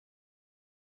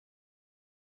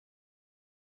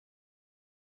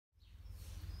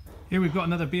Here we've got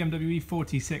another BMW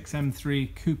E46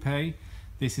 M3 Coupe.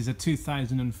 This is a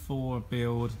 2004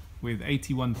 build with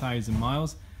 81,000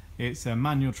 miles. It's a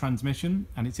manual transmission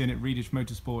and it's in at Redish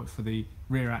Motorsport for the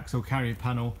rear axle carrier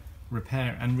panel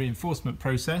repair and reinforcement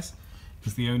process,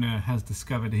 because the owner has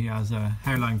discovered he has a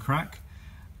hairline crack,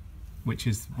 which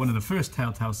is one of the first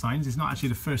telltale signs. It's not actually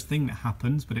the first thing that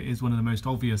happens, but it is one of the most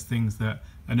obvious things that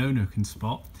an owner can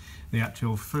spot. The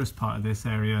actual first part of this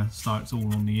area starts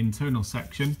all on the internal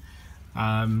section,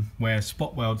 where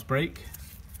spot welds break.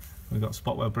 We've got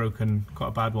spot weld broken, quite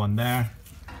a bad one there.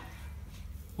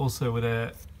 Also with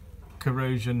a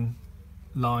corrosion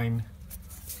line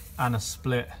and a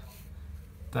split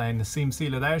down the seam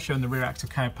sealer there, showing the rear axle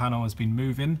carrier panel has been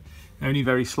moving, only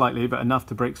very slightly, but enough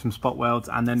to break some spot welds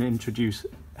and then introduce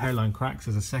hairline cracks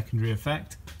as a secondary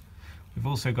effect. We've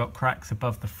also got cracks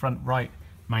above the front right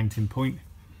mounting point,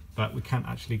 but we can't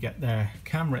actually get the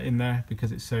camera in there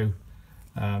because it's so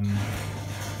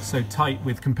tight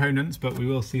with components, but we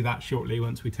will see that shortly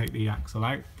once we take the axle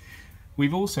out.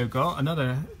 We've also got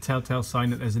another telltale sign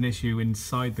that there's an issue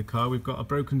inside the car. We've got a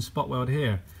broken spot weld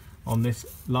here on this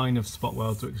line of spot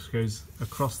welds which goes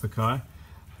across the car.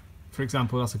 For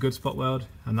example, that's a good spot weld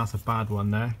and that's a bad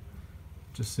one there.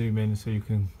 Just zoom in so you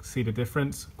can see the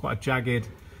difference. Quite a jagged,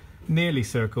 nearly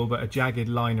circle, but a jagged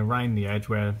line around the edge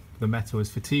where the metal is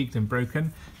fatigued and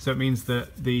broken. So it means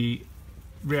that the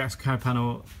rear axle carrier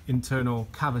panel internal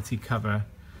cavity cover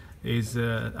is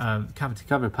cavity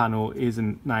cover panel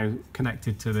isn't now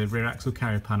connected to the rear axle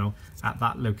carrier panel at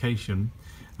that location,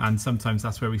 and sometimes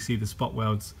that's where we see the spot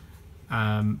welds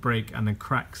break and then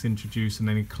cracks introduce and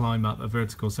then climb up a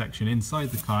vertical section inside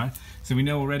the car. So we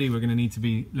know already we're going to need to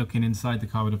be looking inside the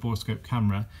car with a borescope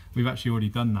camera. We've actually already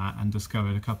done that and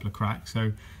discovered a couple of cracks,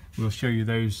 so we'll show you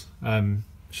those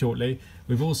shortly.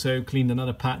 We've also cleaned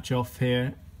another patch off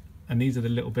here, and these are the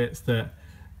little bits that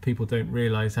people don't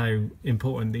realise how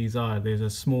important these are. There's a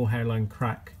small hairline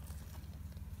crack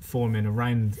forming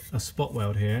around a spot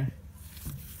weld here,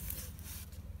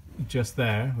 just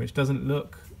there, which doesn't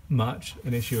look much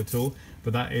an issue at all,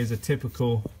 but that is a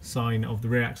typical sign of the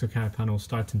rear axle carrier panel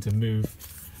starting to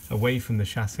move away from the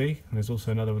chassis. And there's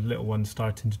also another little one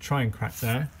starting to try and crack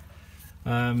there,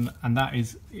 and that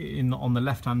is on the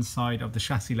left hand side of the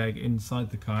chassis leg inside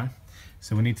the car.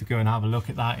 So we need to go and have a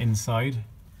look at that inside.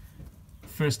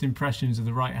 First impressions of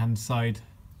the right hand side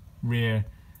rear,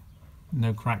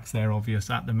 no cracks there obvious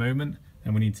at the moment,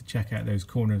 and we need to check out those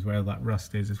corners where that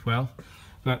rust is as well.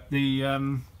 But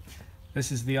the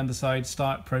this is the underside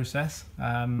start process.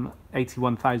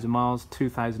 81,000 miles,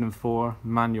 2004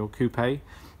 manual coupe.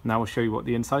 Now we'll show you what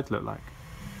the insides look like.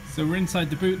 So we're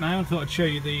inside the boot now. I thought I'd show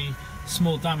you the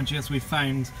small damages we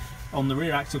found on the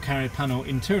rear axle carrier panel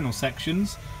internal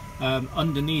sections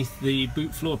underneath the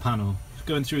boot floor panel.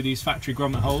 Going through these factory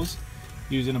grommet holes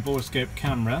using a borescope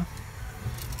camera,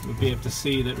 we'll be able to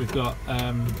see that we've got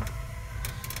a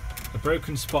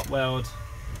broken spot weld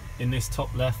in this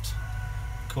top left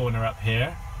corner up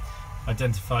here,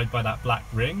 identified by that black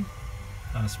ring,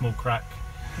 and a small crack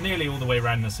nearly all the way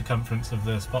around the circumference of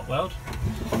the spot weld.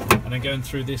 And then going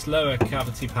through this lower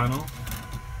cavity panel,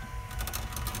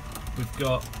 we've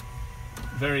got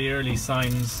very early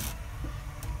signs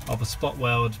of a spot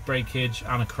weld breakage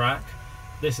and a crack.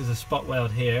 This is a spot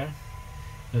weld here.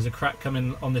 There's a crack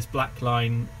coming on this black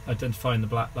line, identifying the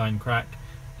black line crack,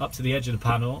 up to the edge of the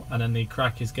panel, and then the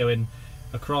crack is going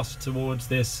across towards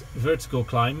this vertical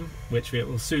climb, which it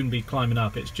will soon be climbing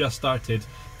up. It's just started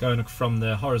going from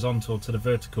the horizontal to the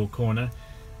vertical corner,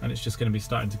 and it's just going to be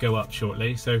starting to go up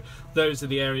shortly. So those are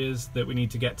the areas that we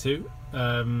need to get to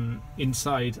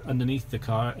inside underneath the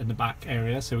car in the back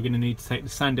area. So we're going to need to take the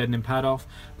sound deadening pad off,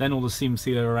 then all the seam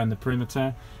sealer around the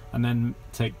perimeter, and then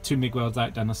take 2 MIG welds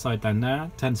out down the side down there,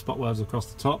 10 spot welds across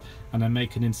the top, and then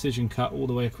make an incision cut all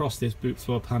the way across this boot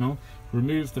floor panel,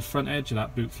 remove the front edge of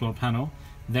that boot floor panel,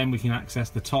 then we can access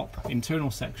the top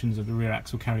internal sections of the rear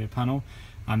axle carrier panel,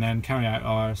 and then carry out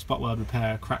our spot weld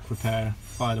repair, crack repair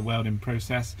via the welding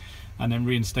process, and then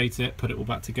reinstate it, put it all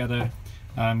back together,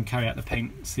 carry out the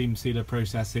paint, seam sealer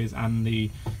processes and the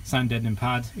sound deadening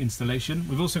pad installation.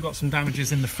 We've also got some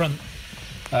damages in the front,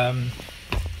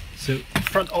 so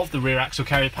front of the rear axle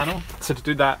carrier panel. So to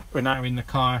do that, we're now in the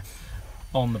car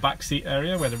on the back seat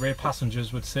area where the rear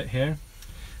passengers would sit here,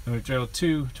 and we've drilled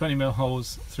 2 20mm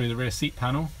holes through the rear seat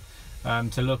panel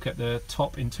to look at the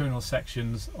top internal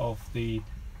sections of the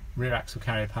rear axle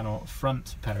carrier panel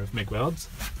front pair of MIG welds.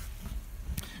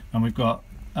 And we've got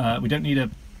we don't need a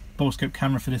borescope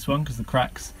camera for this one because the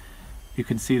cracks, you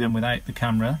can see them without the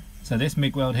camera. So this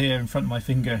MIG weld here in front of my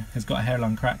finger has got a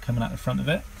hairline crack coming out the front of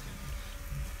it,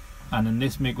 and then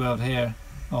this MIG weld here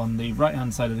on the right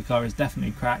hand side of the car is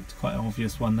definitely cracked, quite an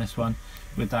obvious one, this one,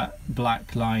 with that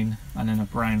black line and then a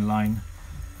brown line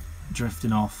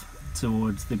drifting off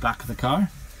towards the back of the car.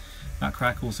 That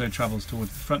crack also travels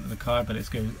towards the front of the car, but it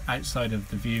goes outside of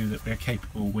the view that we're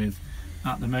capable with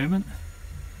at the moment.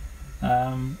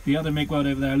 The other MIG weld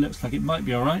over there looks like it might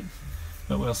be alright,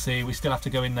 but we'll see. We still have to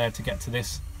go in there to get to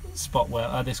this spot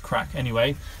where this crack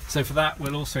anyway. So for that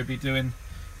we'll also be doing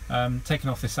taking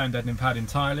off this sound deadening pad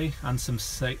entirely and some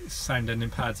sound deadening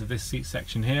pads of this seat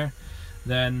section here.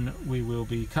 Then we will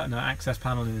be cutting an access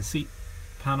panel in the seat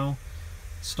panel,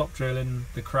 stop drilling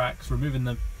the cracks, removing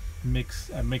the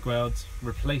MIG welds,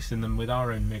 replacing them with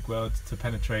our own MIG welds to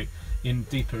penetrate in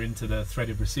deeper into the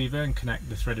threaded receiver and connect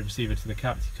the threaded receiver to the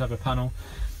cavity cover panel.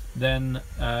 Then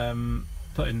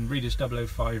put in Redish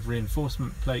 005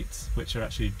 reinforcement plates, which are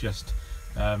actually just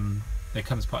they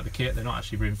come as part of the kit. They're not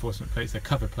actually reinforcement plates, they're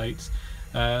cover plates.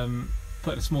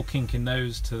 Put a small kink in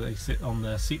those to they sit on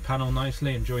the seat panel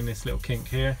nicely, and join this little kink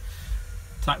here.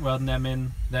 Tack welding them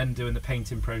in, then doing the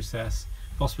painting process,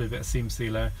 possibly a bit of seam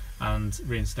sealer, and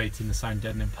reinstating the sound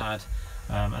deadening pad.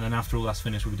 And then after all that's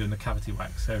finished, we'll be doing the cavity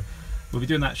wax. So we'll be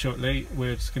doing that shortly.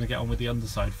 We're just going to get on with the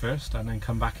underside first and then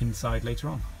come back inside later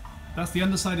on. That's the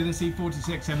underside of this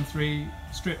E46 M3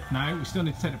 stripped now. We still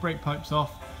need to take the brake pipes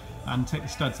off and take the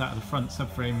studs out of the front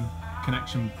subframe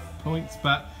connection points,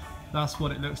 but that's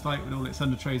what it looks like with all its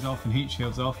under trays off and heat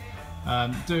shields off.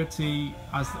 Dirty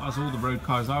as all the road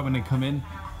cars are when they come in.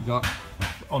 You've got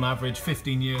on average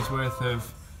 15 years worth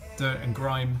of dirt and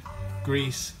grime,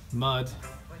 grease, mud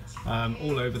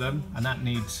all over them, and that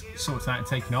needs sorting out and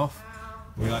taken off.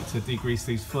 We like to degrease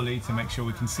these fully to make sure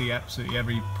we can see absolutely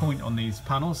every point on these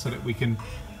panels, so that we can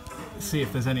see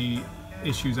if there's any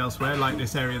issues elsewhere, like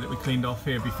this area that we cleaned off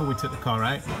here before we took the car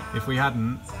out. If we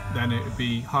hadn't, then it would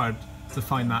be hard to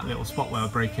find that little spot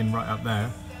weld break-in right up there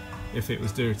if it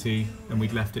was dirty and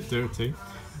we'd left it dirty.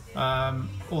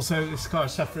 Also, this car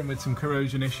is suffering with some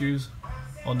corrosion issues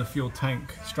on the fuel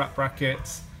tank strap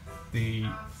brackets, the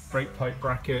brake pipe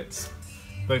brackets,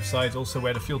 both sides, also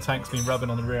where the fuel tank's been rubbing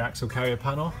on the rear axle carrier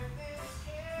panel,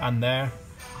 and there.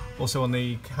 Also on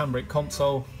the handbrake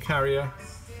console carrier,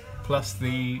 plus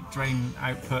the drain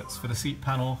outputs for the seat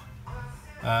panel.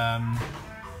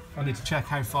 I need to check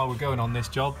how far we're going on this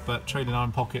job, but trailing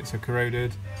arm pockets are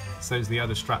corroded, so is the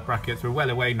other strap brackets. We're well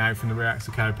away now from the rear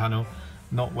axle carrier panel,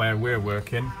 not where we're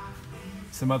working.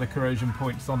 Some other corrosion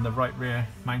points on the right rear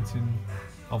mounting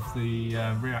of the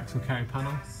rear axle carrier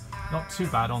panel. Not too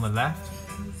bad on the left.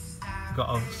 We've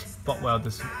got a spot weld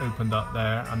that's opened up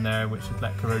there and there, which has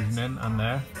let corrosion in, and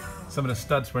there. Some of the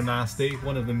studs were nasty.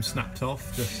 One of them snapped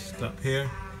off just up here,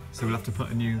 so we'll have to put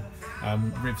a new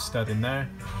riv stud in there.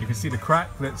 You can see the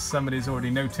crack that somebody's already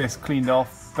noticed, cleaned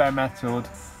off, bare metaled,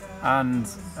 and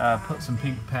put some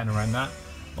pink pen around that.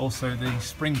 Also, the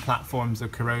spring platforms are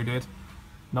corroded,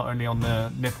 not only on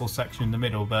the nipple section in the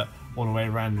middle, but all the way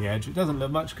around the edge. It doesn't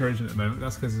look much corrosion at the moment,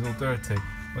 that's because it's all dirty.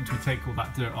 Once we take all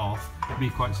that dirt off, you'll be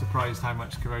quite surprised how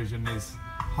much corrosion is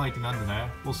hiding under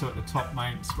there. Also at the top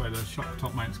mounts, where the shock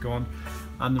top mounts go on,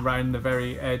 and around the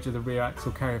very edge of the rear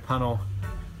axle carrier panel,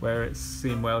 where it's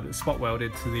seam welded, spot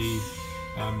welded to the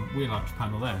wheel arch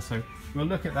panel there. So we'll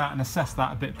look at that and assess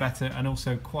that a bit better, and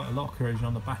also quite a lot of corrosion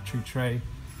on the battery tray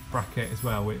bracket as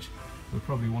well, which we'll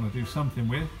probably want to do something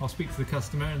with. I'll speak to the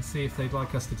customer and see if they'd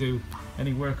like us to do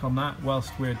any work on that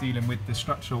whilst we're dealing with the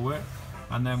structural work,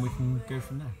 and then we can go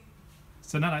from there.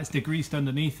 So now that it's degreased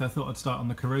underneath, I thought I'd start on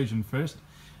the corrosion first.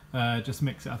 Just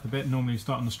mix it up a bit. Normally we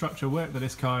start on the structural work, but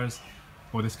this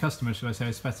customer, should I say,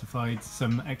 has specified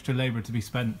some extra labour to be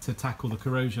spent to tackle the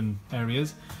corrosion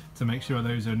areas, to make sure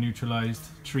those are neutralised,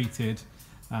 treated,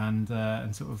 and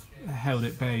sort of held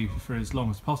at bay for as long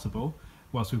as possible,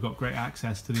 whilst we've got great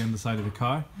access to the underside of the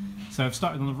car. So I've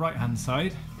started on the right hand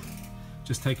side,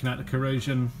 just taking out the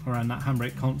corrosion around that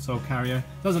handbrake console carrier.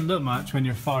 Doesn't look much when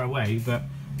you're far away, but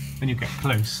when you get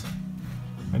close,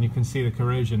 and you can see the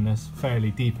corrosion that's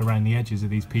fairly deep around the edges of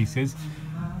these pieces,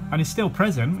 and it's still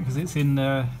present because it's in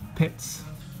the pits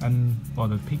and, well,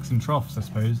 the peaks and troughs, I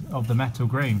suppose, of the metal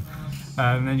grain.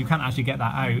 And you can't actually get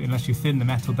that out unless you thin the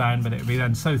metal down, but it would be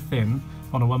then so thin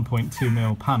on a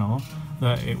 1.2mm panel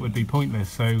that it would be pointless.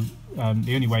 So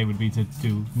the only way would be to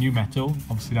do new metal.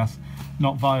 Obviously that's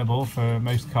not viable for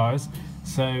most cars,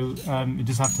 so you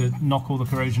just have to knock all the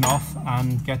corrosion off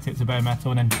and get it to bare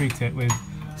metal, and then treat it with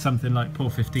something like POR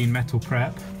 15 metal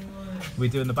prep. We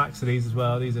do in the backs of these as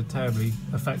well. These are terribly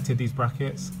affected, these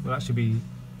brackets. We'll actually be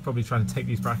probably trying to take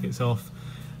these brackets off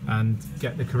and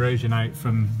get the corrosion out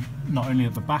from not only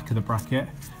at the back of the bracket,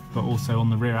 but also on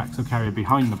the rear axle carrier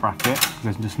behind the bracket.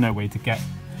 There's just no way to get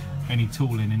any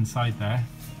tooling inside there.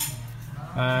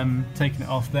 Taking it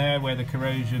off there where the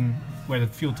corrosion, where the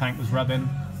fuel tank was rubbing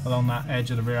along that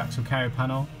edge of the rear axle carrier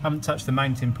panel. Haven't touched the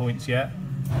mounting points yet,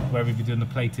 where we'll be doing the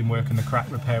plating work and the crack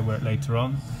repair work later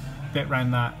on. Bit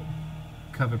around that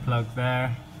cover plug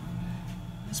there,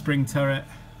 spring turret,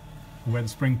 where the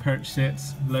spring perch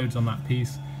sits, loads on that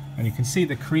piece, and you can see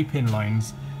the creep-in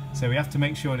lines. So we have to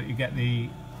make sure that you get the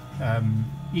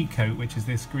E-coat, which is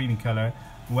this greeny colour,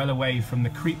 well away from the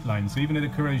creep line. So even though the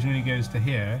corrosion only goes to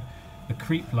here, the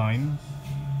creep line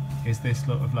is this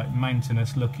sort of like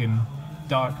mountainous looking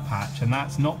dark patch, and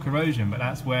that's not corrosion, but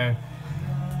that's where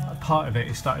part of it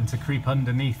is starting to creep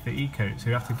underneath the E-coat. So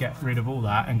you have to get rid of all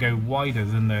that and go wider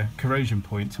than the corrosion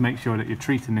point to make sure that you're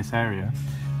treating this area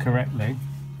correctly.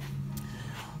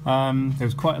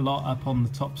 There's quite a lot up on the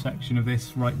top section of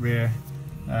this right rear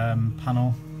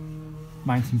panel,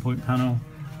 mounting point panel,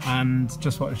 and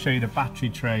just want to show you the battery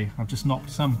tray. I've just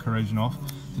knocked some corrosion off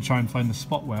to try and find the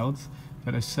spot welds,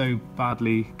 but they're so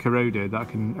badly corroded that I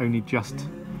can only just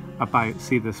about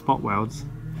see the spot welds.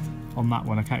 On that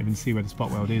one I can't even see where the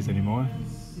spot weld is anymore,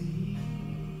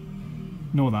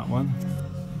 nor that one,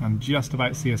 and just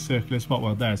about see a circular spot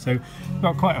weld there. So we've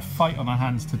got quite a fight on our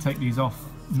hands to take these off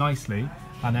nicely,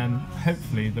 and then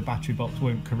hopefully the battery box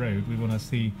won't corrode. We want to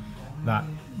see that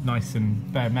nice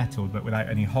and bare metal but without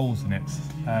any holes in it.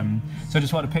 So I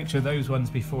just want to picture those ones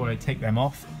before I take them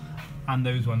off, and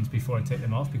those ones before I take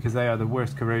them off, because they are the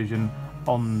worst corrosion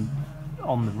on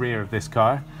the rear of this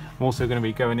car. I'm also going to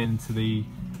be going into the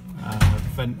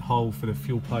vent hole for the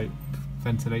fuel pipe,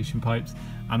 ventilation pipes,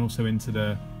 and also into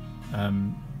the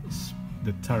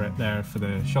turret there for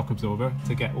the shock absorber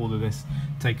to get all of this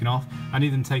taken off, and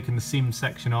even taking the seam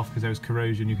section off because there was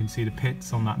corrosion. You can see the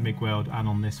pits on that MIG weld and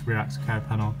on this rear axle carrier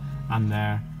panel, and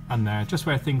there, just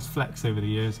where things flex over the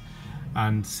years,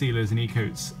 and sealers and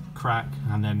E-coats crack,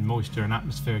 and then moisture and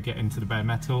atmosphere get into the bare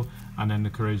metal, and then the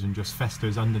corrosion just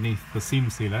festers underneath the seam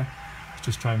sealer. Let's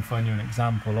just try and find you an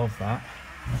example of that.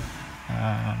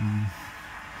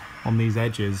 On these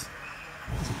edges,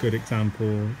 it's a good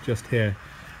example just here.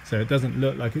 So it doesn't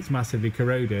look like it's massively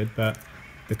corroded, but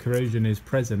the corrosion is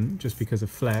present just because of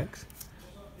flex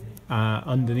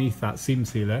underneath that seam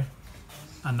sealer,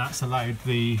 and that's allowed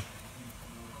the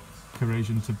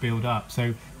corrosion to build up.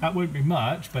 So that won't be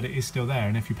much, but it is still there,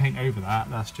 and if you paint over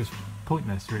that, that's just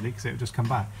pointless really, because it will just come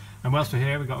back. And whilst we're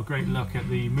here, we've got a great look at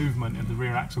the movement of the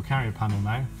rear axle carrier panel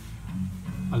now.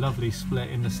 A lovely split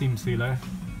in the seam sealer,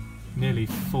 nearly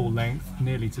full length,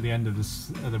 nearly to the end of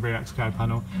the rear axle carrier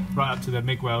panel, right up to the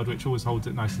MIG weld, which always holds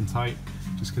it nice and tight,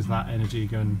 just because that energy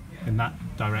going in that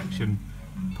direction,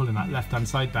 pulling that left hand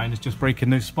side down, is just breaking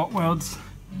those spot welds.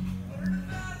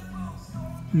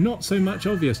 Not so much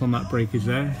obvious on that breakage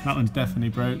there. That one's definitely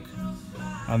broke,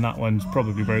 and that one's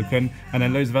probably broken, and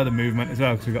then loads of other movement as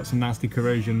well, because we've got some nasty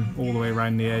corrosion all the way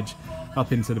around the edge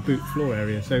up into the boot floor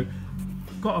area. So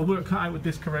got a work cut out with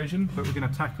this corrosion, but we're going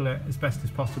to tackle it as best as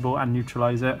possible and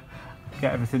neutralise it,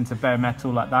 get everything to bare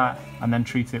metal like that, and then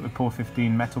treat it with POR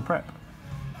 15 metal prep.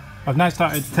 I've now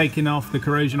started taking off the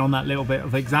corrosion on that little bit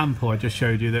of example I just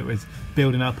showed you that was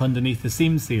building up underneath the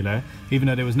seam sealer, even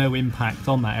though there was no impact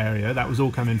on that area. That was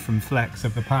all coming from flex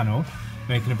of the panel,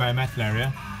 making a bare metal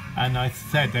area, and I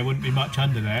said there wouldn't be much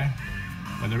under there,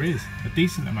 but there is a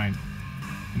decent amount.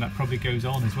 And that probably goes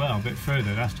on as well a bit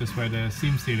further. That's just where the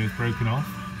seam sealer is broken off,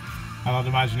 and I'd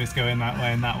imagine it's going that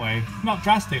way and that way, not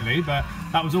drastically, but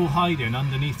that was all hiding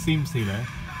underneath seam sealer.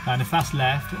 And if that's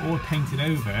left or painted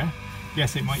over,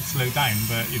 yes, it might slow down,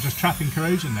 but you're just trapping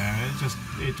corrosion there.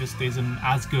 It just isn't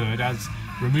as good as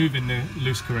removing the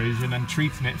loose corrosion and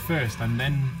treating it first, and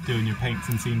then doing your paints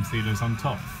and seam sealers on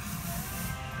top.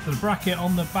 So the bracket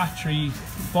on the battery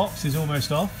box is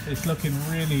almost off. It's looking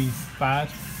really bad.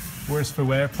 Worse for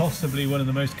wear, possibly one of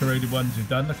the most corroded ones we've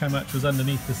done. Look how much was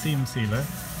underneath the seam sealer.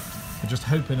 We're just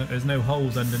hoping that there's no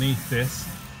holes underneath this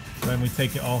when we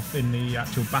take it off in the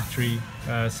actual battery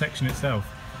section itself.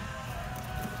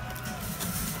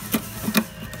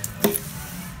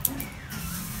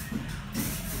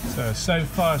 So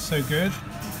far so good.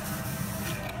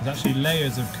 There's actually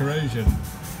layers of corrosion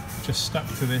just stuck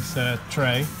to this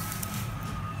tray.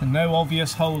 And no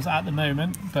obvious holes at the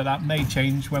moment, but that may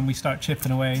change when we start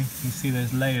chipping away. You see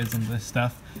there's layers of this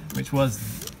stuff, which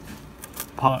was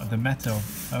part of the metal,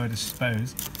 I would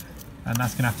suppose. And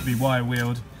that's going to have to be wire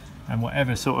wheeled, and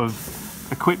whatever sort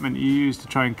of equipment you use to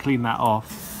try and clean that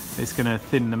off, it's going to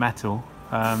thin the metal.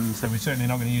 So we're certainly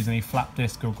not going to use any flat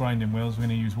disc or grinding wheels. We're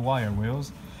going to use wire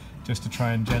wheels just to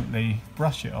try and gently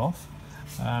brush it off.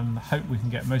 Hope we can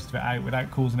get most of it out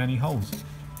without causing any holes.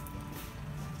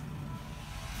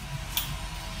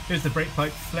 Here's the brake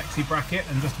pipe flexi bracket,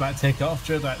 and just about to take it off.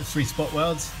 Drilled out the 3 spot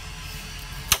welds.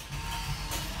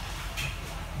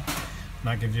 And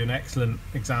that gives you an excellent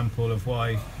example of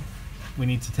why we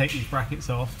need to take these brackets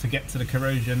off to get to the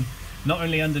corrosion, not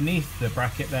only underneath the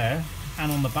bracket there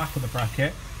and on the back of the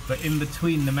bracket, but in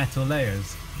between the metal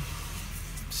layers,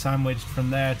 sandwiched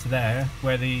from there to there,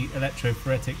 where the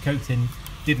electrophoretic coating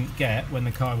didn't get when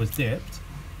the car was dipped.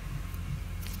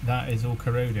 That is all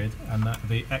corroded, and that would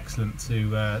be excellent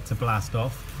to blast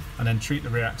off, and then treat the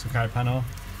rear axle carb panel,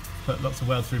 put lots of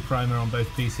weld through primer on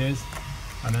both pieces,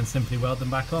 and then simply weld them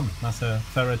back on. That's a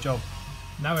thorough job.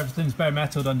 Now everything's bare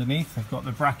metalled underneath. I've got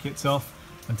the brackets off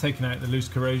and taken out the loose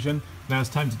corrosion. Now it's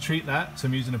time to treat that, so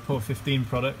I'm using a Port 15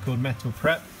 product called Metal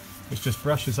Prep, which just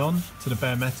brushes on to the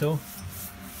bare metal,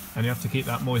 and you have to keep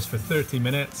that moist for 30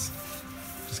 minutes.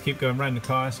 Just keep going around the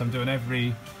car, so I'm doing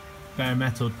every bare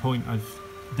metaled point I've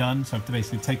done. So I've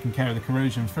basically taken care of the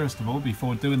corrosion first of all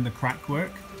before doing the crack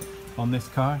work on this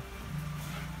car.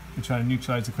 We try to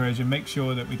neutralise the corrosion, make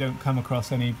sure that we don't come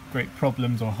across any great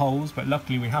problems or holes, but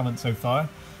luckily we haven't so far.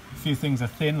 A few things are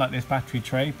thin, like this battery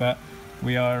tray, but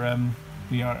we are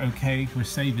okay, we're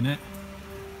saving it.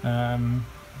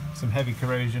 Some heavy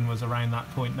corrosion was around that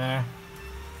point there,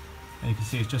 and you can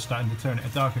see it's just starting to turn it a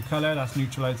darker colour. That's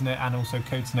neutralising it and also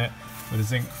coating it with a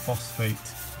zinc phosphate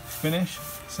finish,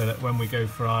 so that when we go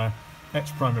for our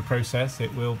etch primer process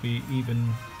it will be even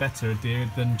better adhered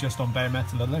than just on bare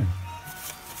metal alone.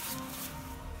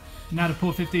 Now the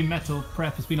Port 15 Metal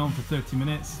Prep has been on for 30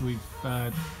 minutes. We've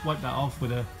wiped that off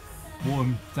with a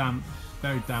warm, damp,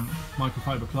 very damp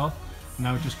microfiber cloth. And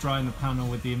now we're just drying the panel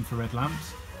with the infrared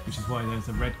lamps, which is why there's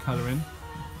a red colour in.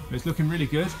 But it's looking really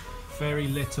good. Very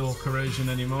little corrosion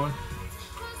anymore.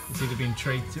 It's either been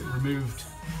removed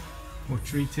or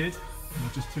treated. And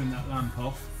I'll just turn that lamp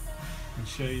off and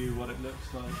show you what it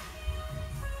looks like.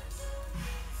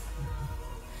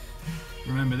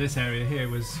 Remember, this area here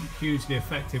was hugely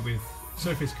affected with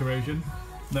surface corrosion,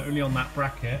 not only on that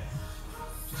bracket.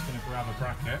 Just going to grab a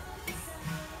bracket.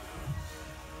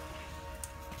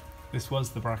 This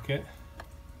was the bracket.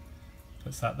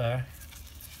 Puts that there.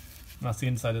 And that's the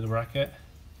inside of the bracket.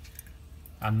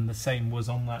 And the same was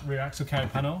on that rear axle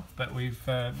carb panel, but we've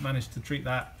managed to treat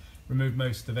that, remove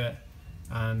most of it,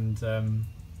 and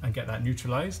get that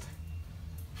neutralised.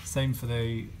 Same for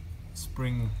the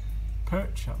spring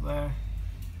perch up there.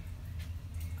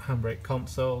 Handbrake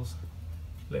consoles,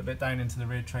 a little bit down into the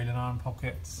rear trailing arm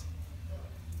pockets.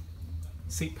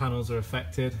 Seat panels are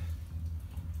affected,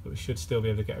 but we should still be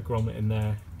able to get a grommet in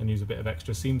there and use a bit of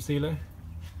extra seam sealer.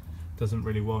 Doesn't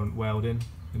really warrant welding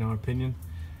in our opinion.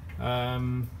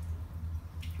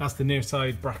 That's the near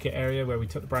side bracket area where we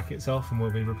took the brackets off, and we'll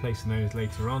be replacing those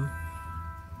later on.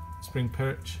 Spring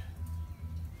perch.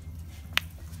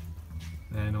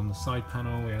 Then on the side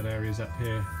panel we had areas up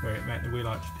here where it met the wheel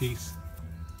arch piece.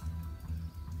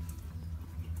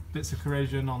 Bits of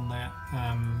corrosion on that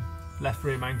left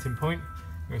rear mounting point.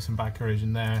 There's some bad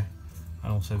corrosion there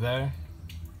and also there.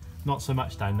 Not so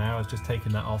much down there, I was just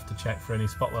taking that off to check for any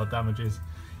spot weld damages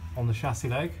on the chassis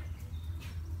leg.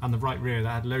 And the right rear, that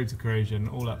had loads of corrosion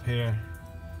all up here,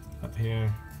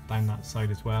 down that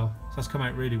side as well. So that's come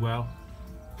out really well,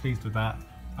 pleased with that.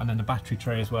 And then the battery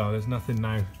tray as well, there's nothing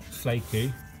now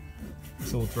flaky,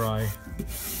 it's all dry.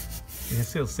 You can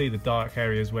still see the dark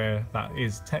areas where that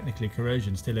is technically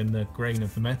corrosion still in the grain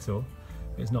of the metal.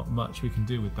 There's not much we can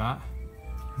do with that.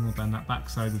 And then that back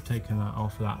side, we've taken that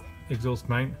off of that exhaust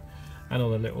mount, and all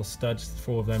the little studs,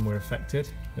 4 of them were affected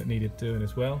that needed doing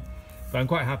as well. But I'm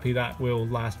quite happy that will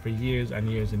last for years and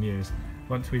years and years.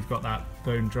 Once we've got that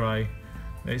bone dry,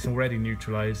 it's already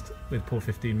neutralised with Port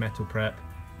 15 Metal Prep.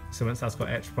 So once that's got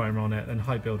etch primer on it, then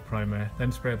high build primer,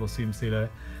 then sprayable seam sealer,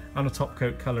 and a top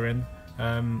coat colouring,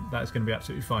 that's going to be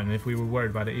absolutely fine. And if we were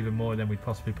worried about it even more, then we'd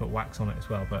possibly put wax on it as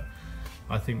well. But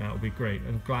I think that would be great.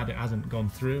 I'm glad it hasn't gone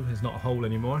through, there's not a hole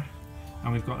anymore.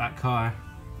 And we've got that car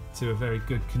to a very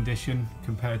good condition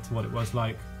compared to what it was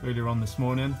like earlier on this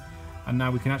morning. And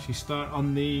now we can actually start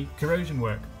on the corrosion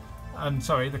work.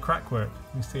 The crack work.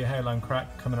 You see a hairline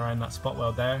crack coming around that spot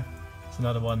weld there. There's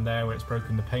another one there where it's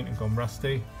broken the paint and gone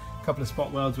rusty. A couple of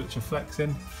spot welds which are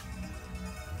flexing.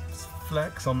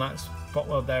 Flex on that spot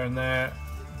weld there and there.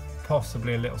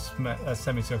 Possibly a little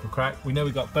semicircle crack. We know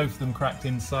we got both of them cracked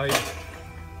inside,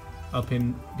 up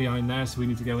in behind there, so we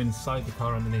need to go inside the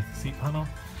car underneath the seat panel.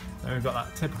 Then we've got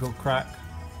that typical crack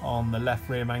on the left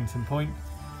rear mounting point.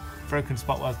 Broken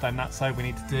spot welds down that side we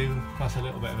need to do, plus a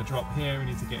little bit of a drop here. We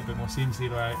need to get a bit more seam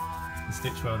sealer out and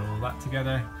stitch weld all that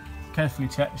together. Carefully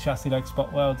check the chassis leg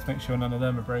spot welds, make sure none of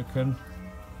them are broken.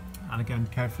 And again,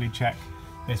 carefully check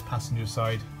this passenger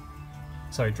side,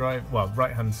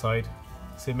 right hand side.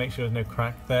 So make sure there's no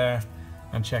crack there,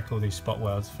 and check all these spot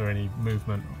welds for any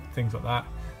movement, things like that.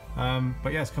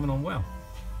 But yeah, it's coming on well.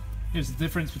 Here's the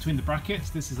difference between the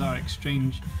brackets. This is our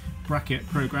exchange bracket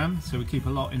program, so we keep a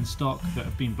lot in stock that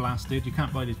have been blasted. You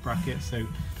can't buy these brackets, so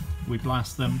we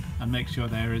blast them and make sure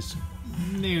they're as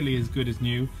nearly as good as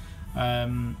new.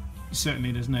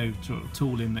 Certainly there's no sort of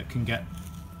tooling that can get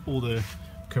all the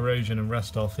corrosion and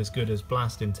rust off as good as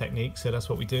blasting technique, so that's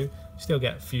what we do. You still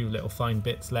get a few little fine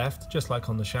bits left, just like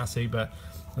on the chassis, but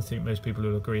I think most people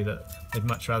will agree that they'd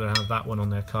much rather have that one on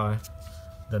their car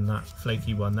than that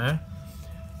flaky one there.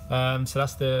 So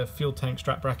that's the fuel tank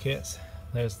strap brackets.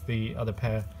 There's the other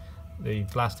pair, the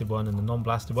blasted one and the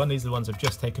non-blasted one. These are the ones I've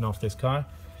just taken off this car.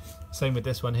 Same with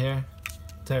this one here,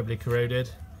 terribly corroded,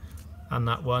 and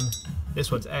that one.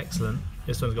 This one's excellent.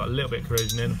 This one's got a little bit of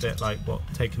corrosion in, a bit like what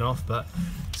taken off, but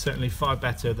certainly far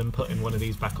better than putting one of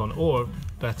these back on, or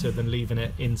better than leaving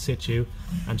it in situ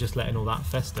and just letting all that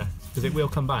fester, because it will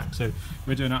come back. So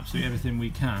we're doing absolutely everything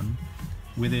we can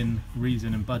within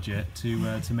reason and budget to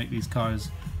make these cars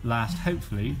last,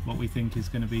 hopefully, what we think is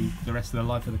going to be the rest of the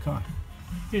life of the car.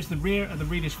 Here's the rear of the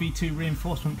Redish V2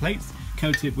 reinforcement plates,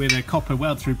 coated with a copper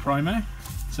weld through primer.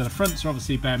 So the fronts are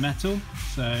obviously bare metal,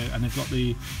 and they've got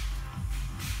the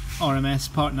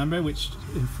RMS part number, which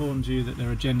informs you that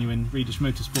they're a genuine Redish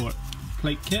Motorsport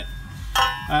plate kit.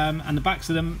 And the backs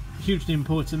of them, hugely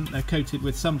important, they're coated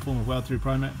with some form of weld through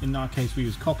primer. In our case we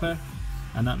use copper,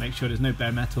 and that makes sure there's no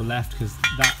bare metal left, because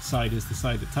that side is the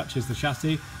side that touches the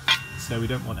chassis, so we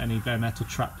don't want any bare metal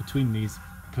trapped between these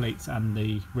plates and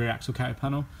the rear axle carrier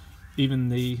panel. Even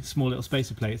the small little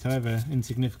spacer plates, however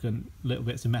insignificant little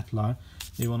bits of metal are,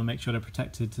 you want to make sure they're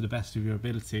protected to the best of your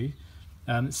ability.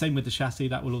 Same with the chassis,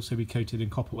 that will also be coated in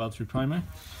copper weld through primer.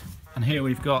 And here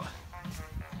we've got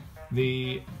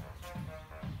the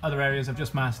other areas I've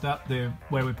just masked up,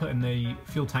 where we're putting the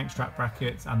fuel tank strap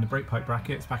brackets and the brake pipe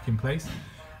brackets back in place.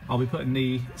 I'll be putting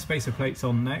the spacer plates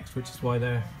on next, which is why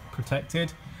they're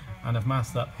protected, and I've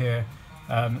masked up here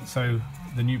so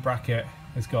the new bracket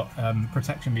has got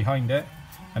protection behind it,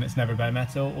 and it's never bare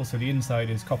metal. Also the inside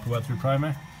is copper weld through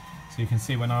primer, so you can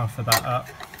see when I offer that up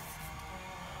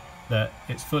that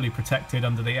it's fully protected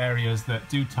under the areas that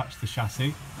do touch the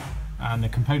chassis, and the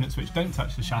components which don't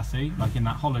touch the chassis, like in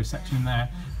that hollow section in there,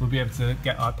 we'll be able to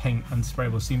get our paint and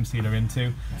sprayable seam sealer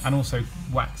into, and also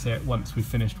wax it once we've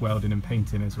finished welding and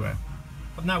painting as well.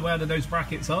 I've now welded those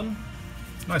brackets on,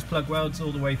 nice plug welds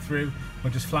all the way through.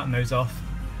 We'll just flatten those off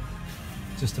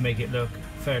just to make it look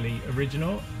fairly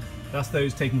original. That's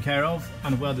those taken care of,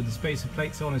 and I've welded the spacer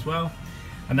plates on as well.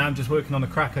 And now I'm just working on the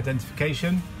crack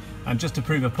identification, and just to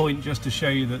prove a point, just to show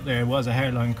you that there was a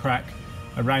hairline crack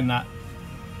around that,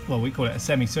 well, we call it a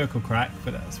semicircle crack,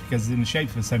 but that's because it's in the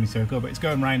shape of a semicircle, but it's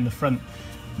going around the front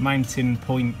mounting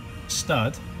point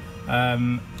stud.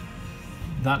 That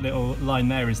little line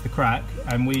there is the crack,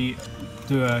 and we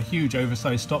do a huge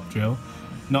oversized stop drill,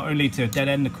 not only to dead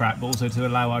end the crack, but also to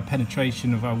allow our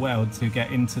penetration of our weld to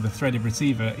get into the threaded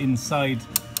receiver inside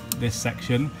this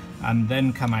section, and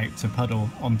then come out to puddle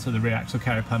onto the rear axle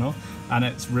carrier panel, and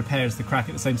it repairs the crack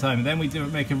at the same time. And then we do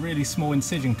make a really small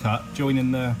incision cut,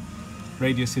 joining the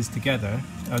radiuses together,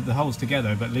 the holes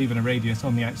together, but leaving a radius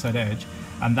on the outside edge,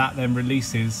 and that then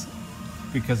releases,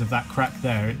 because of that crack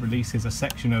there, it releases a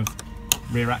section of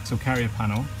rear axle carrier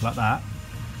panel like that,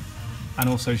 and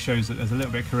also shows that there's a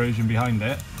little bit of corrosion behind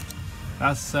it.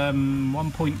 That's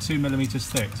 1.2mm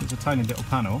thick, so it's a tiny little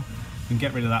panel. You can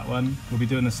get rid of that one. We'll be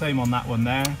doing the same on that one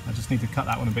there. I just need to cut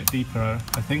that one a bit deeper,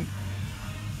 I think.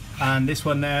 And this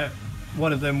one there,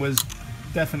 one of them was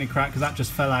definitely cracked because that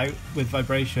just fell out with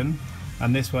vibration,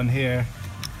 and this one here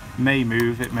may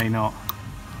move, it may not.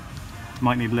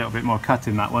 Might need a little bit more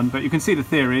cutting, that one, but you can see the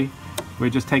theory.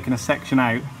 We're just taking a section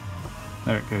out,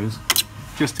 there it goes,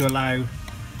 just to allow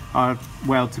our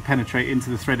weld to penetrate into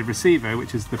the threaded receiver,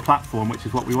 which is the platform, which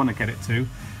is what we want to get it to,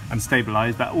 and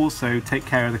stabilise, but also take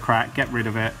care of the crack, get rid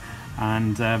of it,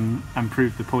 and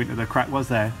prove the point that the crack was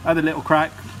there. Other little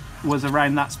crack was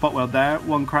around that spot weld there,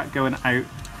 one crack going out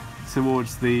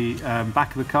towards the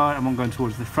back of the car and one going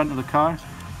towards the front of the car.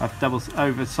 I've double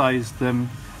oversized them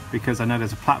because I know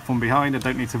there's a platform behind. I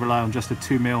don't need to rely on just a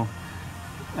 2mm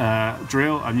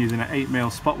drill. I'm using an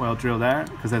 8mm spot weld drill there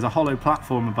because there's a hollow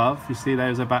platform above. You see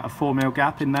there's about a 4mm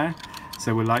gap in there,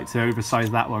 so we like to oversize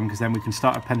that one because then we can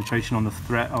start a penetration on the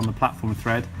thread, on the platform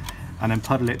thread, and then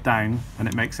puddle it down, and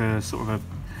it makes a sort of a,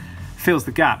 fills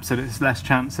the gap so that there's less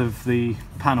chance of the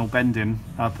panel bending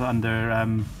up under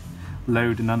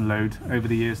load and unload over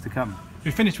the years to come.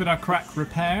 We finished with our crack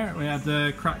repair. We had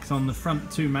the cracks on the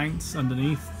front two mounts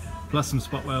underneath, plus some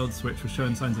spot welds which were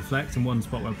showing signs of flex, and one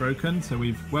spot weld broken. So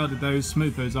we've welded those,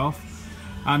 smoothed those off,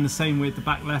 and the same with the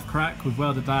back left crack. We've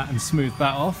welded that and smoothed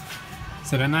that off.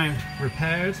 So they're now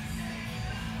repaired,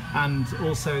 and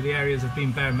also the areas have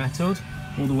been bare metalled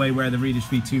all the way where the Redish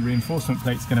V2 reinforcement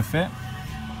plate's going to fit.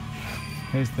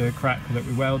 Here's the crack that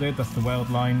we welded, that's the weld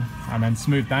line, and then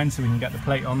smoothed down so we can get the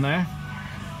plate on there.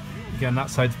 Again, that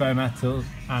side's bare metal,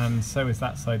 and so is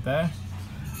that side there.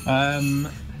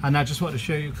 And I just wanted to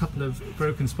show you a couple of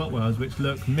broken spot welds which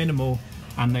look minimal,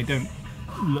 and they don't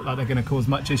look like they're going to cause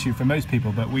much issue for most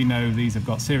people, but we know these have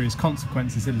got serious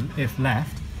consequences if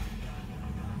left.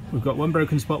 We've got one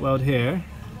broken spot weld here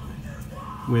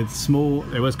with small,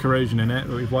 there was corrosion in it,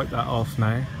 but we've wiped that off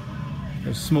now.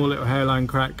 There's a small little hairline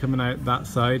crack coming out that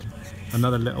side,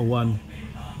 another little one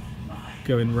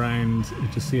going round. You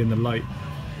just see in the light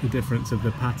the difference of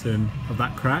the pattern of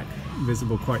that crack,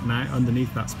 visible quite now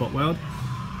underneath that spot weld.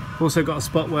 Also got a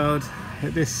spot weld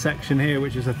at this section here,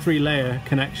 which is a 3-layer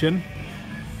connection,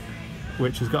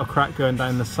 which has got a crack going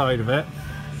down the side of it.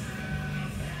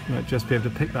 You might just be able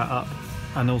to pick that up,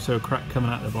 and also a crack coming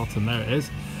out the bottom. There it is.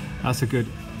 That's a good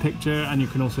picture, and you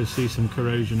can also see some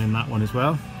corrosion in that one as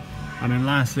well. And then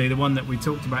lastly, the one that we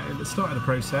talked about at the start of the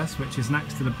process, which is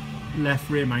next to the left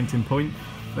rear mounting point.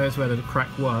 There's where the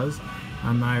crack was,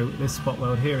 and now this spot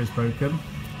weld here is broken.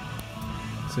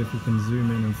 So if we can zoom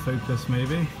in and focus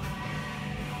maybe.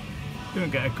 You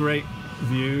don't get a great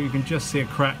view, you can just see a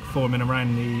crack forming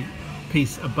around the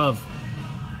piece above,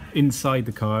 inside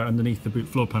the car, underneath the boot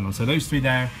floor panel. So those three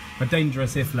there are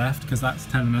dangerous if left, because that's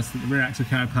telling us that the rear axle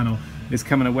cover panel is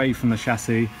coming away from the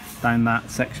chassis down that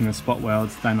section of spot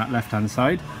welds, down that left hand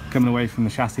side, coming away from the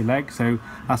chassis leg. So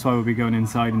that's why we'll be going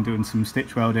inside and doing some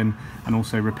stitch welding and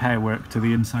also repair work to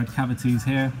the inside cavities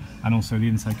here, and also the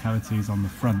inside cavities on the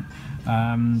front.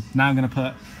 Now I'm going to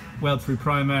put weld through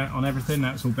primer on everything.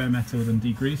 That's all bare metalled and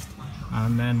degreased,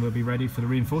 and then we'll be ready for the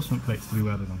reinforcement plates to be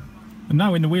welded on. And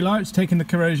now in the wheel arch, taking the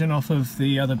corrosion off of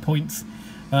the other points,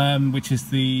 which is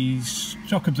the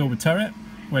shock absorber turret,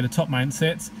 where the top mount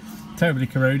sits, terribly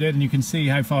corroded, and you can see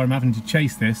how far I'm having to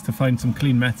chase this to find some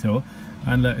clean metal.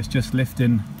 And look, it's just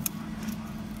lifting,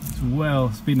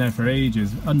 it's been there for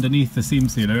ages, underneath the seam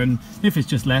sealer, and if it's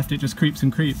just left, it just creeps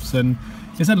and creeps, and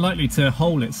it's unlikely to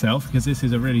hole itself because this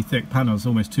is a really thick panel, it's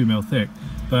almost 2 mil thick.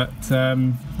 But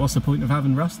what's the point of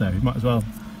having rust there? You might as well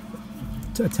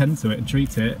attend to it and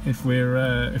treat it if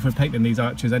we're painting these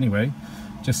arches anyway.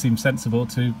 Just seems sensible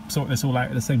to sort this all out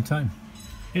at the same time.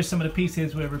 Here's some of the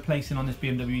pieces we're replacing on this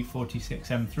BMW E46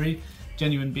 M3.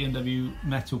 Genuine BMW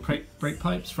metal brake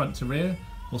pipes, front to rear,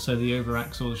 also the over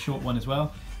axle, the short one as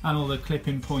well, and all the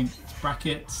clip-in point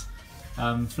brackets,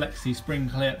 flexi spring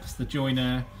clips, the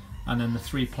joiner, and then the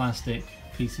 3 plastic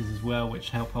pieces as well,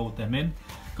 which help hold them in.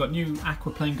 Got new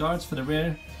aquaplane guards for the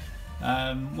rear,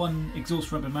 1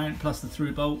 exhaust rubber mount plus the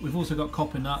through bolt. We've also got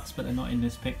copper nuts, but they're not in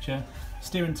this picture.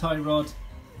 Steering tie rod,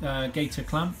 gator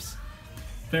clamps,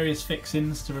 various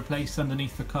fixings to replace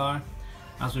underneath the car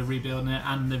as we're rebuilding it,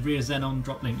 and the rear xenon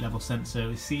drop link level sensor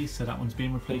is seized, so that one's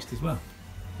being replaced as well.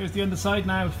 Here's the underside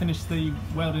now. We've finished the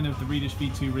welding of the Redish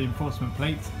V2 reinforcement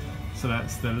plates. So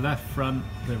that's the left front,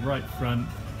 the right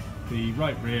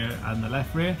rear, and the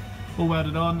left rear, all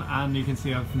welded on. And you can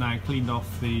see I've now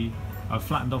I've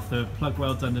flattened off the plug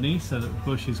welds underneath so that the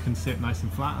bushes can sit nice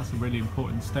and flat. That's a really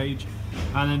important stage.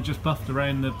 And then just buffed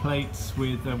around the plates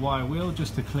with a wire wheel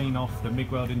just to clean off the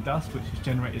MIG welding dust, which is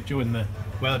generated during the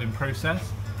welding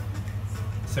process.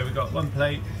 So we've got 1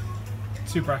 plate,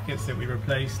 2 brackets that we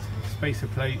replaced, spacer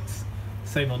plates,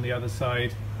 same on the other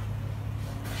side,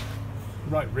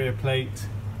 right rear plate,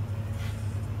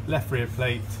 left rear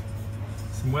plate,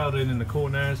 some welding in the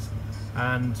corners,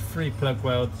 and 3 plug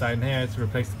welds down here to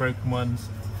replace the broken ones,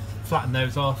 flatten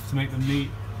those off to make them neat,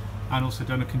 and also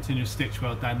done a continuous stitch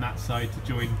weld down that side to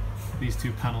join these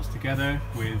 2 panels together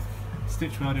with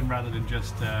stitch welding rather than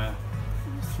just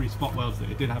 3 spot welds that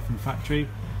it did have from the factory.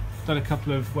 Done a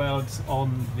couple of welds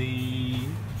on the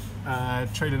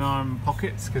trailing arm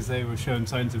pockets because they were showing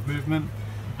signs of movement,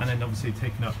 and then obviously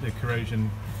taking up the corrosion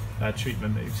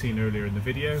treatment that you've seen earlier in the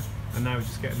video. And now we're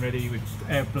just getting ready with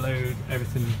air blowed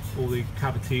everything, all the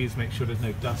cavities, make sure there's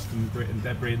no dust and grit and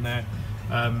debris in there.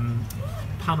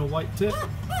 Panel wiped it,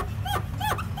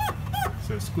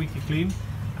 so it's squeaky clean.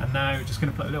 And now we're just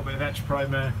going to put a little bit of etch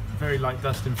primer, very light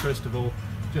dusting first of all,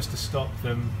 just to stop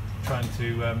them trying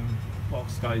to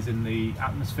oxidize in the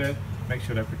atmosphere, make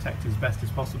sure they're protected as best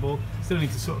as possible. Still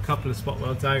need to sort a couple of spot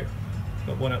welds out.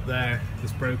 Got one up there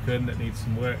that's broken that needs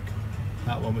some work.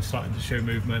 That one was starting to show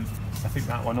movement. I think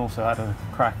that one also had a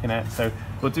crack in it, so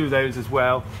we'll do those as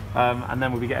well, and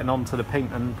then we'll be getting on to the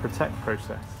paint and protect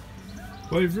process.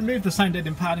 Well, we've removed the sound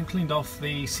deadening pad and cleaned off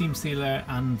the seam sealer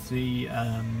and the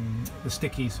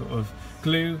sticky sort of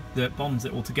glue that bonds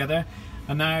it all together.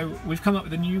 And now we've come up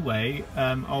with a new way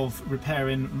of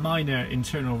repairing minor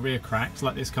internal rear cracks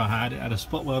like this car had. It had a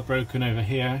spot weld broken over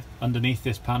here underneath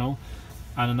this panel,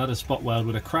 and another spot weld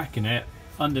with a crack in it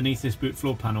underneath this boot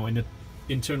floor panel in the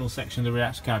internal section of the rear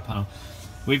axle carriage panel.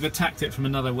 We've attacked it from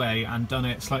another way and done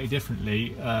it slightly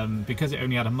differently because it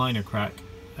only had a minor crack.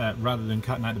 Rather than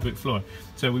cutting out the boot floor.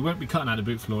 So we won't be cutting out the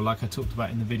boot floor like I talked about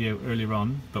in the video earlier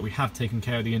on, but we have taken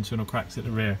care of the internal cracks at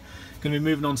the rear. Going to be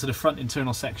moving on to the front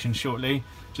internal section shortly.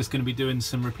 Just going to be doing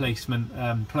some replacement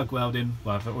plug welding.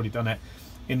 Well, I've already done it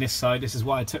in this side. This is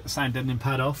why I took the sound deadening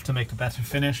pad off, to make a better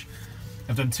finish.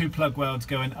 I've done 2 plug welds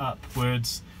going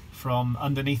upwards from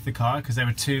underneath the car because there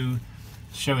were 2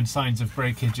 showing signs of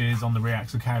breakages on the rear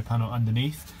axle carriage panel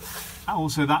underneath.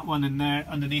 Also that one in there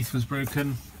underneath was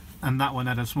broken, and that one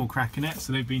had a small crack in it,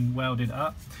 so they've been welded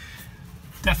up.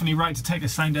 Definitely right to take the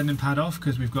sound deadening pad off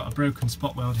because we've got a broken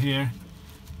spot weld here,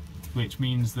 which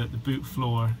means that the boot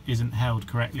floor isn't held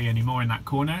correctly anymore in that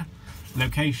corner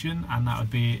location, and that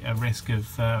would be a risk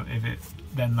of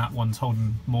then that one's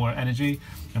holding more energy,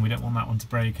 and we don't want that one to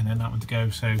break and then that one to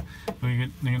go. So we're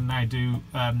going to now do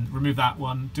remove that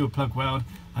one, do a plug weld,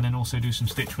 and then also do some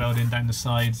stitch welding down the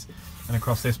sides and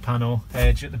across this panel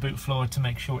edge at the boot floor to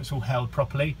make sure it's all held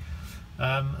properly.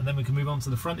 And then we can move on to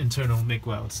the front internal MIG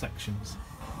weld sections.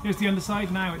 Here's the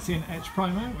underside. Now it's in etch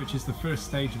primer, which is the first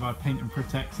stage of our paint and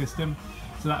protect system.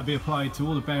 So that'll be applied to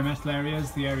all the bare metal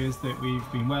areas, the areas that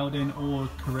we've been welding or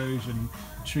corrosion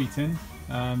treating.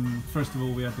 First of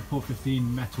all, we had the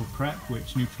POR-15 metal prep,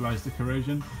 which neutralised the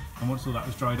corrosion, and once all that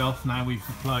was dried off, now we've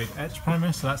applied etch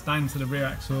primer. So that's down to the rear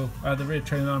axle, the rear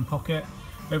trailing arm pocket.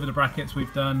 Over the brackets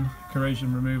we've done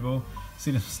corrosion removal.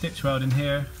 See the stitch weld in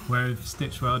here, where we've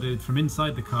stitch welded from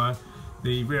inside the car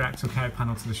the rear axle carriage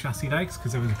panel to the chassis legs,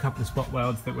 because there was a couple of spot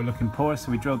welds that were looking poor,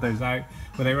 so we drilled those out,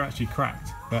 but they were actually cracked.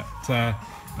 But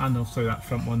and also that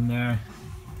front one there.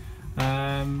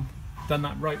 Done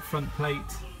that right front plate,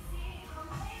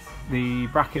 the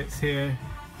brackets here,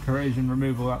 corrosion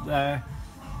removal up there,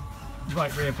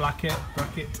 right rear bracket,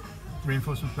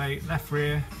 reinforcement plate, left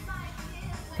rear,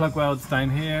 plug welds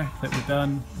down here that were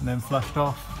done and then flushed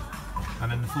off,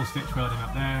 and then the full stitch welding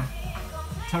up there.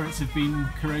 Turrets have been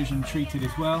corrosion treated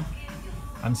as well,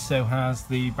 and so has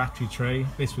the battery tray.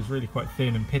 This was really quite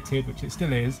thin and pitted, which it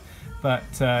still is, but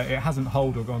it hasn't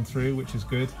holed or gone through, which is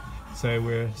good, so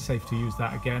we're safe to use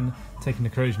that again. Taking the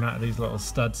corrosion out of these little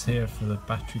studs here for the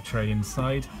battery tray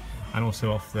inside, and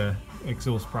also off the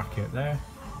exhaust bracket there.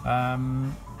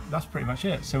 That's pretty much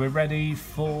it. So we're ready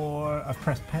for, I've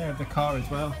pressed pair of the car as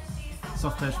well,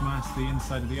 soft edge mask the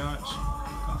inside of the arch,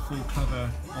 got a full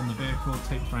cover on the vehicle,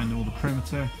 taped around all the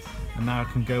perimeter, and now I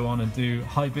can go on and do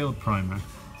high build primer.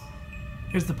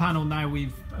 Here's the panel now.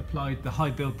 We've applied the high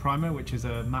build primer, which is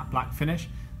a matte black finish.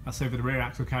 That's over the rear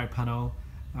axle carriage panel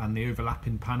and the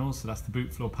overlapping panels, so that's the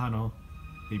boot floor panel,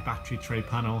 the battery tray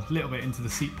panel, a little bit into the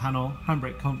seat panel,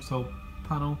 handbrake console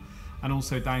panel, and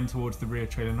also down towards the rear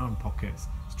trailing arm pockets.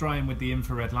 It's drying with the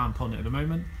infrared lamp on it at the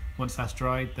moment. Once that's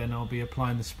dried, then I'll be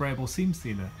applying the sprayable seam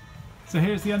sealer. So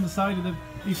here's the underside of the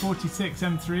E46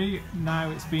 M3.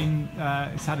 Now it's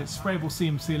had its sprayable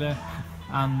seam sealer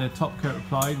and the top coat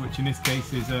applied, which in this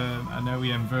case is an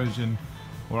OEM version,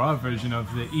 or our version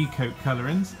of the E-coat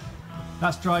colourings.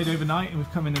 That's dried overnight, and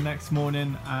we've come in the next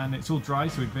morning and it's all dry,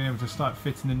 so we've been able to start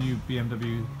fitting the new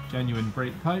BMW genuine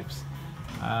brake pipes.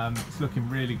 It's looking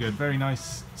really good, very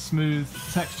nice, smooth,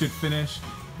 textured finish,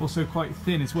 also quite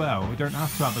thin as well. We don't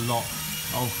have to have a lot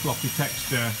of floppy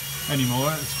texture anymore,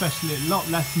 especially a lot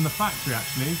less than the factory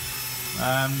actually.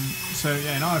 So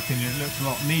yeah, in our opinion it looks a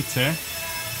lot neater.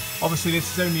 Obviously this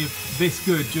is only this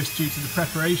good just due to the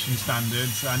preparation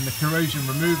standards and the corrosion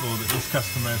removal that this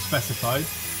customer specified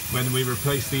when we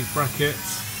replaced these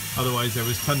brackets, otherwise there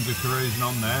was tons of corrosion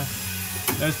on there.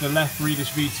 There's the left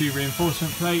Redish V2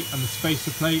 reinforcement plate and the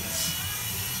spacer plates.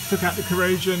 Took out the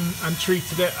corrosion and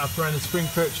treated it up around the spring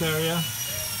perch area.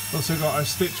 Also got our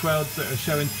stitch welds that are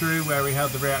showing through where we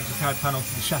held the rear axle carriage panel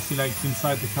to the chassis legs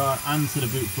inside the car and to the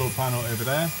boot floor panel over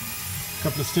there. A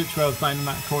couple of stitch welds down in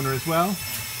that corner as well.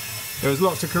 There was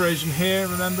lots of corrosion here,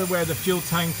 remember, where the fuel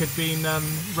tank had been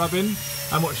rubbing.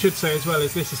 And what I should say as well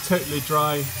is this is totally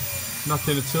dry,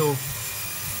 nothing at all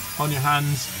on your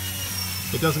hands.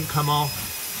 It doesn't come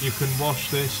off. You can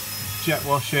wash this, jet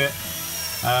wash it.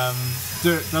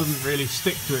 Dirt doesn't really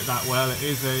stick to it that well. It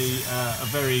is a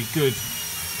very good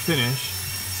finish,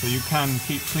 so you can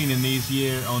keep cleaning these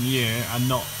year on year and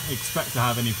not expect to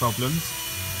have any problems.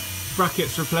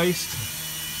 Brackets replaced,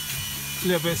 A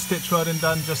little bit of stitch welding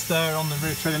done just there on the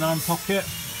rear trailing arm pocket.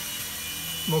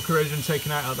 More corrosion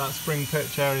taken out of that spring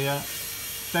perch area.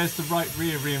 There's the right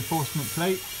rear reinforcement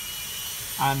plate,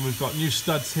 and we've got new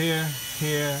studs here,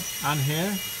 here and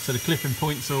here, so the clipping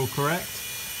points are all correct.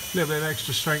 A little bit of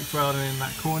extra strength welding in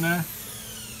that corner.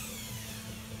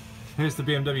 Here's the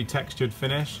BMW textured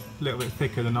finish, a little bit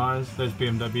thicker than ours. There's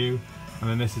BMW, and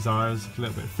then this is ours, a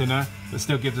little bit thinner, but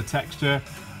still gives a texture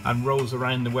and rolls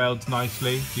around the welds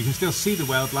nicely. You can still see the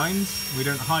weld lines. We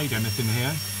don't hide anything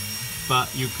here, but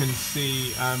you can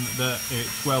see that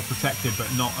it's well protected but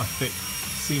not a thick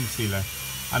seam sealer.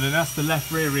 And then that's the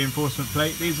left rear reinforcement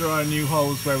plate. These are our new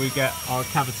holes where we get our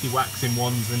cavity waxing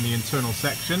ones in the internal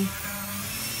section.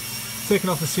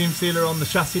 Taking off the seam sealer on the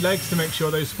chassis legs to make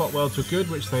sure those spot welds were good,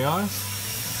 which they are.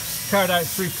 Carried out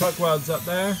 3 plug welds up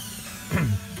there.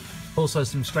 Also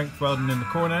some strength welding in the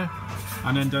corner,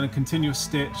 and then done a continuous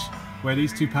stitch where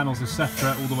these 2 panels are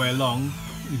separate all the way along.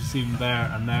 You can see them there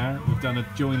and there. We've done a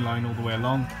join line all the way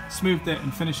along, smoothed it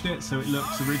and finished it so it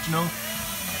looks original.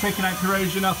 Taken out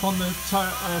corrosion up on the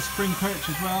spring perch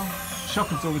as well,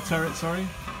 shock absorber turret, sorry.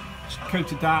 Just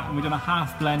coated that, and we've done a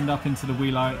half blend up into the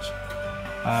wheel arch.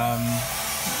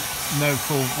 No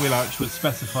full wheel arch was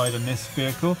specified in this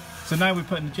vehicle. So now we're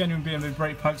putting the genuine BMW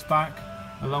brake pipes back,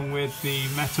 along with the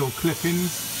metal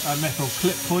clippings, metal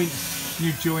clip points,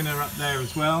 new joiner up there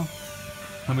as well.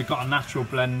 And we've got a natural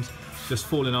blend just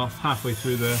falling off halfway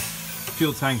through the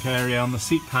fuel tank area on the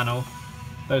seat panel.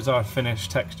 Those are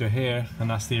finished texture here, and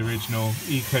that's the original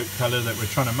E-coat colour that we're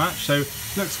trying to match. So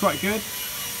looks quite good,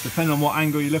 depending on what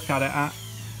angle you look at it at,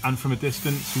 and from a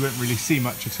distance you won't really see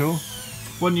much at all.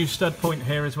 One new stud point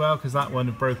here as well, because that one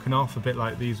had broken off a bit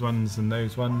like these ones and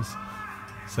those ones.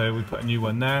 So we put a new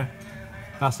one there.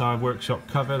 That's our workshop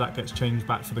cover, that gets changed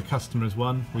back for the customer's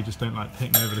one. We just don't like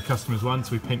painting over the customer's one,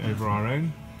 so we paint over our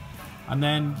own. And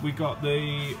then we got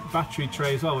the battery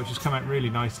tray as well, which has come out really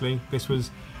nicely. This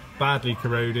was badly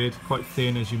corroded, quite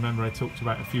thin, as you remember I talked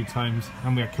about a few times,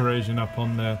 and we had corrosion up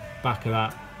on the back of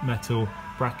that metal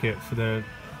bracket for the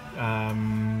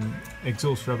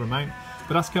exhaust rubber mount.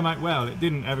 But that's come out well. It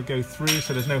didn't ever go through,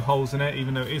 so there's no holes in it.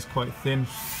 Even though it is quite thin,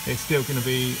 it's still going to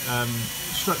be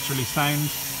structurally sound.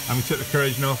 And we took the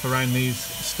corrosion off around these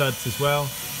studs as well,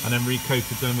 and then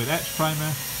recoated them with etch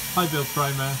primer, high build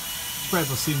primer,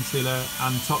 sprayable seam sealer,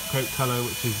 and top coat colour,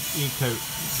 which is E-coat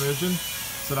version.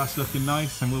 So that's looking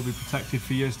nice and will be protected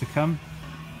for years to come.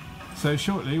 So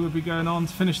shortly we'll be going on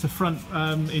to finish the front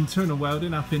internal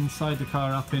welding up inside the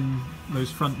car, up in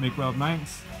those front MIG weld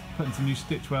mounts, putting some new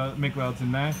MIG welds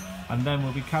in there, and then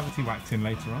we'll be cavity waxing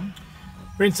later on.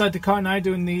 We're inside the car now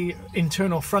doing the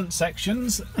internal front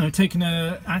sections. We're taking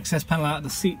an access panel out of the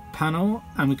seat panel,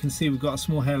 and we can see we've got a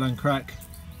small hairline crack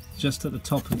just at the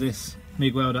top of this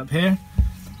MIG weld up here,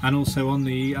 and also on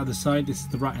the other side, this is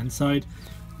the right hand side,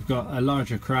 we've got a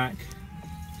larger crack.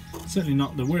 Certainly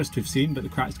not the worst we've seen, but the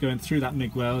crack's going through that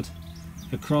MIG weld,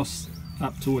 across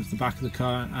up towards the back of the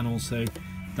car, and also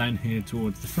down here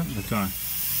towards the front of the car.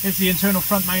 Here's the internal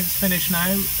front mounts finished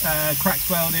now, cracks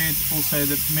welded, also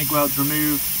the MIG welds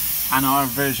removed, and our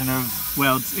version of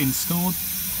welds installed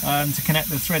to connect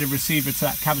the threaded receiver to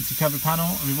that cavity cover panel.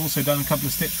 And we've also done a couple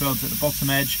of stitch welds at the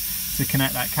bottom edge to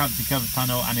connect that cavity cover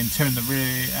panel and in turn the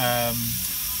rear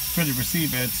threaded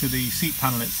receiver to the seat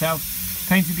panel itself.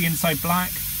 Painted the inside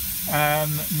black.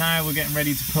 Now we're getting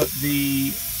ready to put the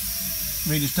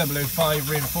Redish 005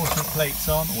 reinforcement plates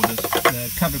on, or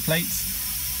the cover plates,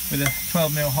 with a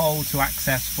 12mm hole to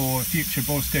access for future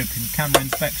borescope and camera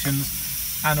inspections,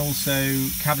 and also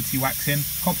cavity waxing.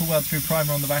 Copper weld through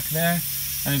primer on the back there,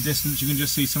 and in distance you can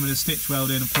just see some of the stitch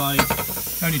welding applied.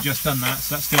 Only just done that,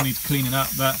 so that still needs cleaning up,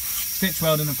 but stitch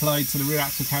welding applied to the rear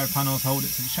axle carrier panel to hold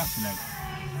it to the chassis leg.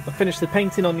 I've finished the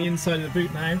painting on the inside of the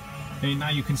boot now. And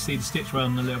now you can see the stitch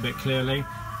welding a little bit clearly.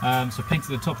 So painted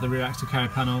the top of the rear axle carrier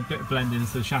panel, bit of blend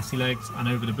into the chassis legs and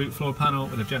over the boot floor panel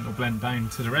with a gentle blend down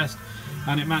to the rest.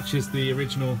 And it matches the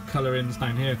original colourings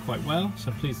down here quite well,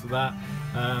 so I'm pleased with that.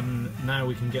 Now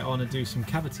we can get on and do some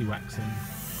cavity waxing.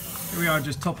 Here we are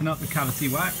just topping up the cavity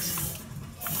wax.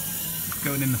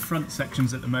 Going in the front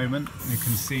sections at the moment. You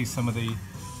can see some of the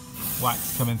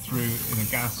wax coming through in a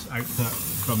gas output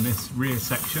from this rear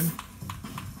section.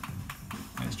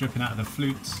 It's dripping out of the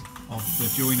flutes of the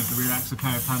join of the rear axle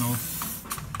carrier panel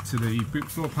to the boot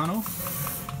floor panel,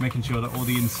 making sure that all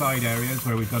the inside areas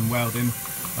where we've done welding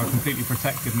are completely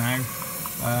protected now,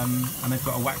 and they've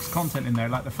got a wax content in there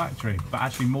like the factory, but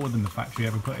actually more than the factory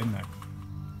ever put in there.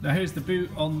 Now here's the boot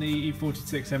on the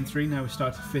E46 M3. Now we've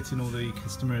started fitting all the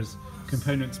customers'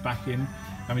 components back in,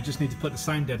 and we just need to put the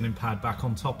sound deadening pad back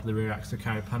on top of the rear axle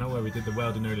carrier panel where we did the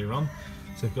welding earlier on.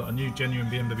 So we've got a new genuine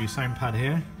BMW sound pad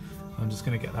here. I'm just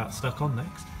going to get that stuck on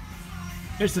next.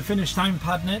 Here's the finished sound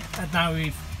pad in it, and now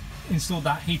we've installed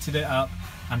that, heated it up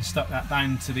and stuck that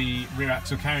down to the rear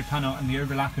axle carry panel and the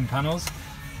overlapping panels.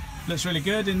 Looks really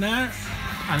good in there,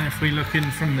 and if we look in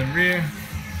from the rear,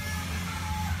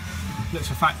 looks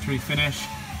a factory finish.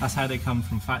 That's how they come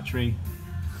from factory,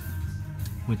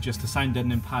 with just a sound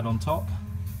deadening pad on top.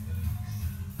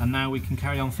 And now we can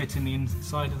carry on fitting the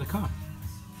inside of the car.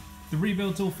 The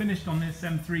rebuild's all finished on this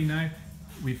M3 now.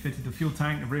 We've fitted the fuel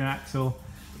tank, the rear axle,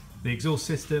 the exhaust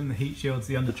system, the heat shields,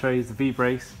 the under trays, the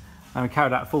V-brace, and we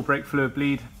carried out a full brake fluid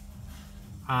bleed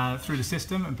through the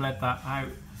system and bled that out.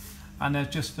 And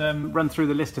I've just run through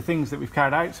the list of things that we've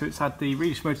carried out. So it's had the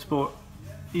Redish Motorsport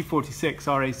E46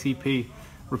 RACP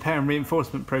repair and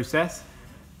reinforcement process,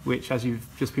 which, as you've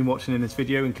just been watching in this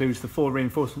video, includes the 4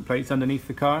 reinforcement plates underneath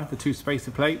the car, the 2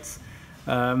 spacer plates,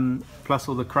 plus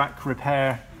all the crack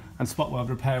repair and spot weld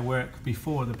repair work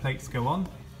before the plates go on.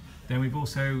 Then we've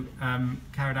also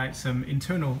carried out some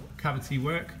internal cavity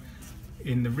work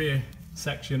in the rear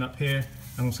section up here,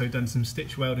 and also done some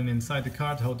stitch welding inside the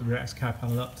car to hold the rear axle carry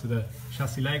panel up to the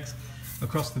chassis legs.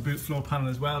 Across the boot floor panel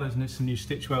as well, there's some new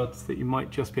stitch welds that you might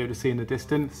just be able to see in the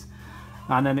distance.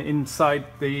 And then inside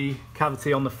the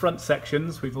cavity on the front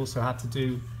sections, we've also had to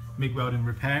do MIG welding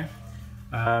repair.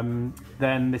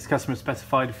 Then this customer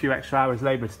specified a few extra hours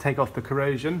labour to take off the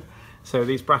corrosion. So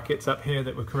these brackets up here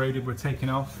that were corroded were taken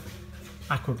off,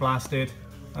 aqua blasted,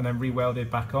 and then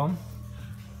re-welded back on.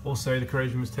 Also, the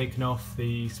corrosion was taken off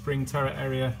the spring turret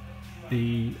area,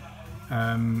 the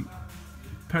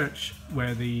perch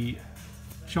where the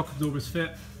shock absorbers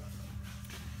fit,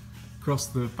 across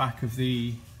the back of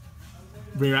the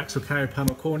rear axle carry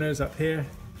panel corners up here,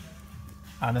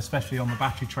 and especially on the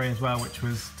battery tray as well, which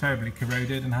was terribly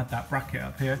corroded and had that bracket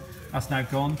up here. That's now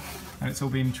gone, and it's all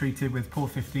been treated with POR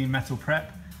 15 metal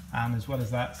prep, and as well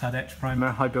as that, it's had etch primer,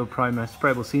 high build primer,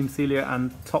 sprayable seam sealer,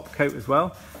 and top coat as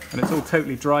well. And it's all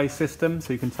totally dry system,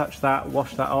 so you can touch that,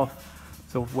 wash that off.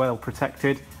 It's all well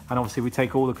protected, and obviously we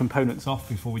take all the components off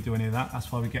before we do any of that.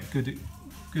 That's why we get good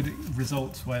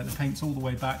results where the paint's all the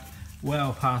way back,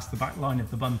 well past the back line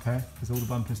of the bumper, because all the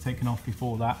bumper's taken off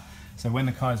before that. So when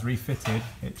the car is refitted,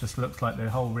 it just looks like the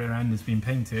whole rear end has been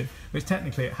painted, which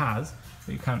technically it has,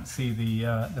 but you can't see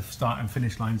the start and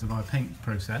finish lines of our paint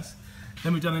process.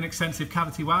 Then we've done an extensive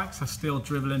cavity wax. That's still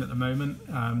dribbling at the moment,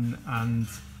 and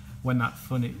when that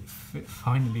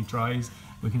finally dries,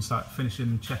 we can start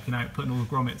finishing, checking out, putting all the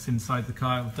grommets inside the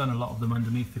car. We've done a lot of them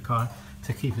underneath the car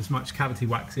to keep as much cavity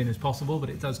wax in as possible, but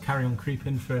it does carry on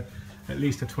creeping for at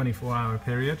least a 24-hour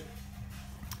period.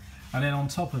 And then on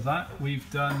top of that, we've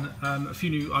done a few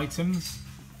new items.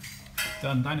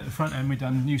 Down at the front end, we've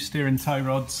done new steering tie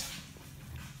rods,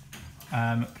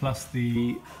 plus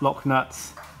the lock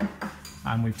nuts,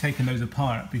 and we've taken those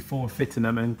apart before fitting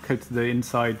them and coated the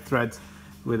inside threads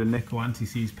with a nickel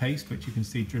anti-seize paste, which you can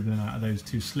see dribbling out of those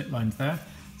 2 slit lines there.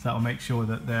 So that'll make sure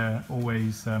that they're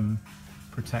always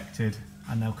protected,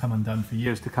 and they'll come undone for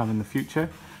years to come in the future.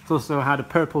 It's also had a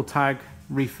purple tag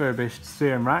refurbished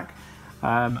steering rack,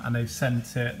 and they've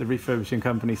sent it, the refurbishing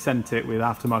company sent it with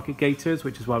aftermarket gaiters,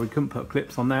 which is why we couldn't put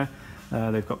clips on there.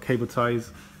 They've got cable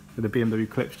ties, the BMW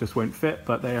clips just won't fit,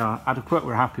 but they are adequate.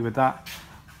 We're happy with that.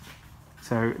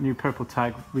 So new purple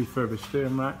tag refurbished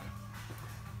steering rack.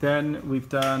 Then we've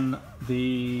done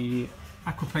the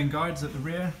aquaplane guards at the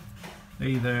rear. They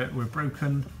either were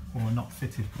broken or not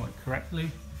fitted quite correctly.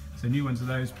 So new ones of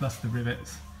those, plus the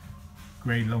rivets,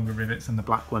 grey longer rivets, and the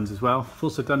black ones as well. I've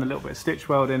also done a little bit of stitch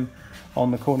welding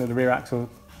on the corner of the rear axle,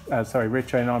 rear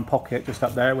train arm pocket just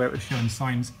up there where it was showing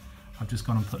signs. I've just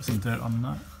gone and put some dirt on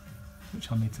that,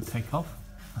 which I'll need to take off.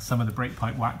 That's some of the brake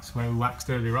pipe wax where we waxed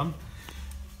earlier on.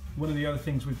 One of the other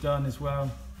things we've done as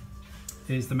well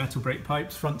is the metal brake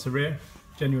pipes, front to rear,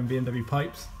 genuine BMW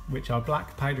pipes, which are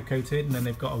black powder coated, and then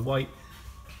they've got a white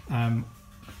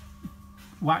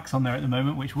wax on there at the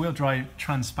moment, which will dry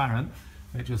transparent.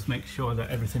 It just makes sure that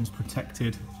everything's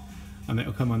protected, and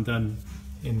it'll come undone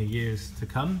in the years to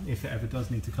come if it ever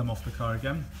does need to come off the car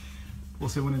again.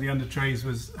 Also, one of the under trays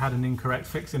had an incorrect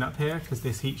fixing up here because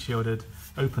this heat shield had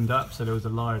opened up, so there was a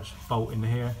large bolt in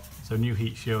here. So new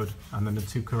heat shield, and then the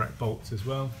 2 correct bolts as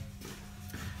well.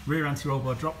 Rear anti-roll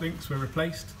bar drop links were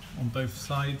replaced on both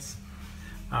sides,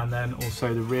 and then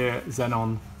also the rear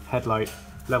xenon headlight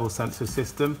level sensor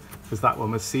system, because that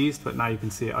one was seized, but now you can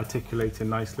see it articulating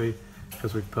nicely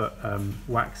because we've put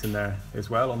wax in there as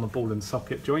well on the ball and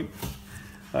socket joint.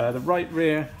 The right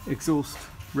rear exhaust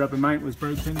rubber mount was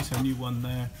broken, so a new one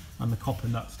there, and the copper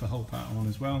nuts to hold that on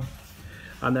as well.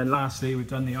 And then lastly, we've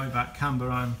done the IVAC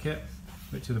camber arm kit,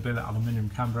 which are the billet aluminium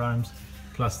camber arms.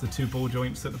 plus the 2 ball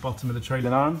joints at the bottom of the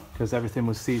trailing arm, because everything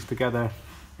was seized together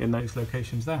in those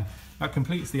locations there. That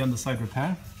completes the underside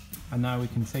repair, and now we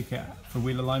can take it for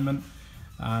wheel alignment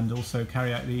and also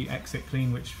carry out the exit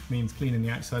clean, which means cleaning the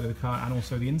outside of the car and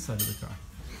also the inside of the car.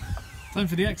 Time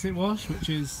for the exit wash, which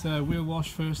is wheel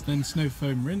wash first, then snow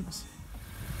foam rinse.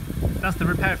 That's the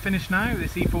repair finished now.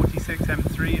 This E46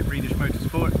 M3 at Redish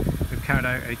Motorsport. We've carried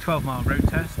out a 12-mile road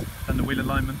test, done the wheel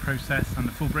alignment process and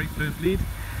the full brake fluid bleed,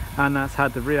 and that's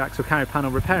had the rear axle carrier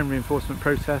panel repair and reinforcement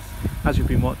process, as you've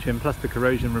been watching, plus the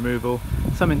corrosion removal,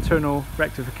 some internal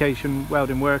rectification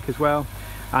welding work as well,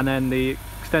 and then the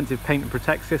extensive paint and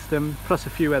protect system, plus a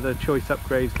few other choice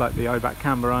upgrades like the eye-back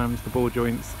camber arms, the ball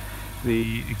joints,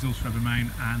 the exhaust rubber mount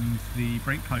and the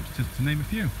brake pipes, just to name a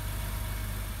few.